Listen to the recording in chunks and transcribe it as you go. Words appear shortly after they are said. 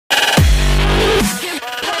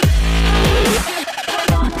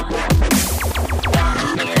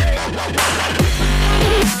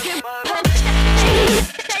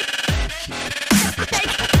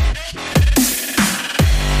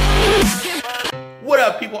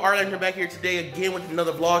up, people? Arlington back here today again with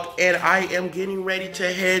another vlog, and I am getting ready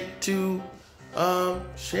to head to,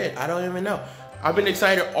 shit, I don't even know. I've been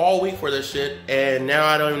excited all week for this shit, and now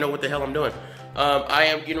I don't even know what the hell I'm doing. I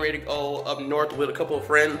am getting ready to go up north with a couple of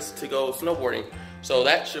friends to go snowboarding, so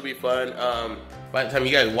that should be fun. By the time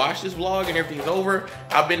you guys watch this vlog and everything's over,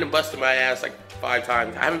 I've been busting my ass like 5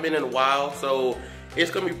 times. I haven't been in a while, so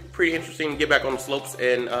it's gonna be pretty interesting to get back on the slopes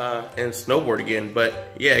and snowboard again.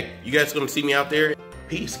 But yeah, you guys are gonna see me out there.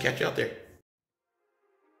 Peace, catch you out there.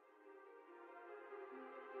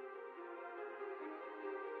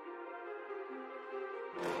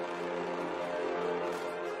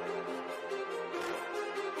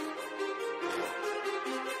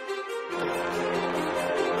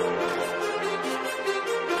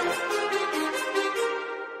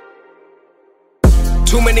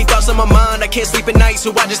 Too many thoughts on my mind, I can't sleep at night,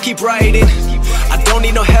 so I just keep writing. I don't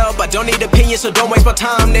need no help, I don't need opinions, so don't waste my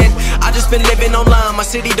time then. I just been living online, my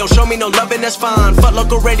city don't show me no love and that's fine. Fuck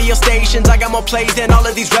local radio stations, I got more plays than all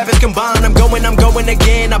of these rappers combined. I'm going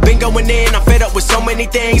again, I've been going in, I'm fed up with so many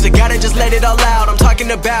things. I gotta just let it all out, I'm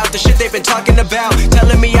talking about the shit they've been talking about.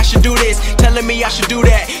 Telling me I should do this, telling me I should do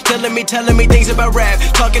that. Telling me things about rap.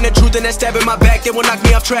 Talking the truth and that stab in my back, they will knock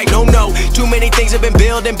me off track. No, too many things have been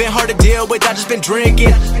building, been hard to deal with, I just been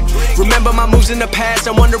drinking. Remember my moves in the past,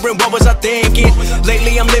 I'm wondering what was I thinking.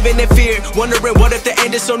 Lately I'm living in fear, wondering what if the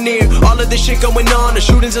end is so near. All of this shit going on, the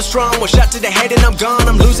shootings are strong. One shot to the head and I'm gone.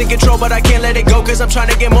 I'm losing control but I can't let it go, cause I'm trying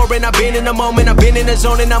to get more. And I've been in the moment, I've been in the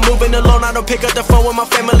zone, and I'm moving alone. I don't pick up the phone when my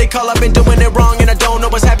family call, I've been doing it wrong and I don't know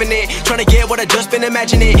what's happening. Trying to get what I just been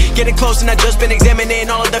imagining, getting close and I just been examining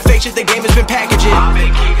all of the fake shit the game has been packaging. I've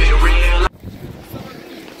been keeping it real.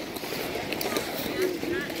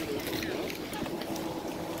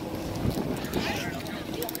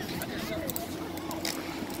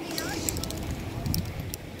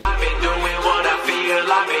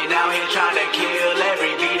 I've been out here trying to kill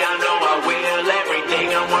every beat, I know I will.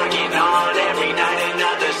 Everything I'm working on, every night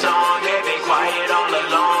another song. They've been quiet all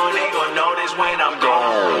along, they gon' notice when I'm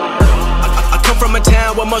gone. I come from a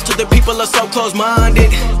town where most of the people are so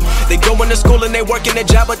close-minded. They going to school and they working a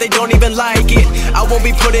job but they don't even like it. I won't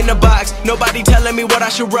be put in a box, nobody telling me what I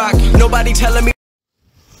should rock. Nobody telling me.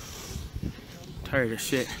 Tired of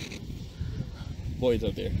shit. Boys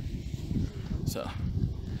up there. So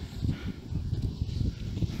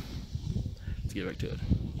let's get back to it.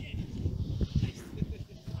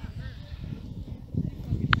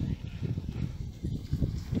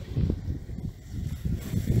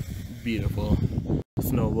 Beautiful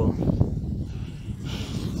snowball.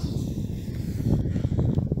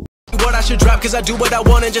 What I should drop, cause I do what I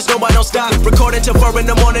want and just know I don't stop. Recording till 4 in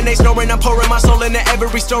the morning, they snoring. I'm pouring my soul into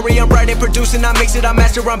every story. I'm writing, producing, I mix it, I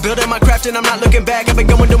master. I'm building my craft and I'm not looking back. I've been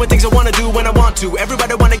going doing things I wanna do when I want to.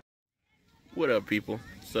 Everybody wanna. What up, people?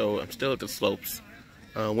 So I'm still at the slopes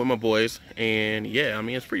with my boys, and yeah, I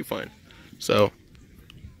mean, it's pretty fun. So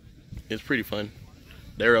it's pretty fun.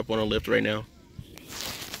 They're up on a lift right now.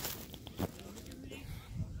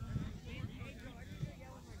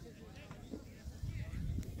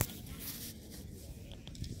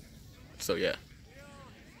 So yeah,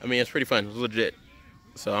 I mean, it's pretty fun. It's legit.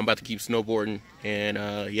 So I'm about to keep snowboarding, and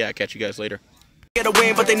yeah, I'll catch you guys later. Get a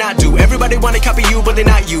win, but they not do. Everybody wanna copy you, but they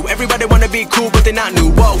not you. Everybody wanna be cool, but they not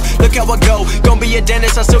new. Whoa, look how I go. Gonna be a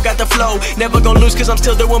dentist, I still got the flow. Never gonna lose, cause I'm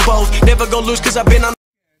still doing both. Never gonna lose, cause I've been on.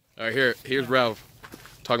 Alright, here's Ralph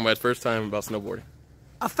talking about his first time about snowboarding.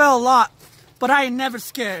 I fell a lot, but I ain't never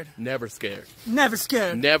scared. Never scared. Never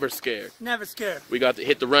scared. Never scared. Never scared. We got to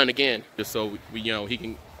hit the run again, just so we you know, he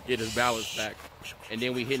can get his balance back. And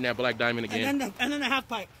then we hitting that black diamond again. And then the half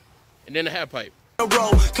pipe. And then the half pipe.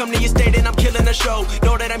 Come to your state and I'm killing the show.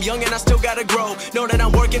 Know that I'm young and I still gotta grow. Know that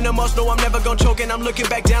I'm working the most, know I'm never gonna choke. And I'm looking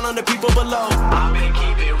back down on the people below. I've been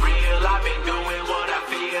keeping it real, I've been doing what I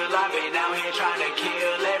feel. I've been out here trying to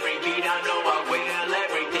kill every beat, I know I will.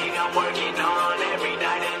 Everything I'm working on, every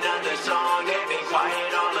night another song. They've been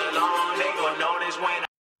quiet all along, they gon' notice when I.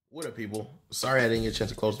 What up, people? Sorry I didn't get a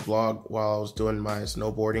chance to close the vlog while I was doing my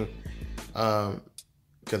snowboarding.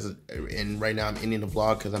 And right now I'm ending the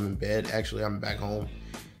vlog because I'm in bed. Actually, I'm back home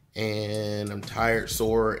and I'm tired,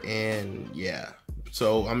 sore, and yeah.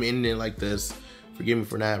 So I'm ending it like this. Forgive me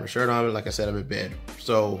for not having a shirt on. Like I said, I'm in bed.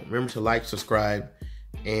 So remember to like, subscribe,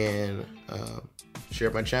 and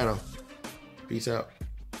share my channel. Peace out.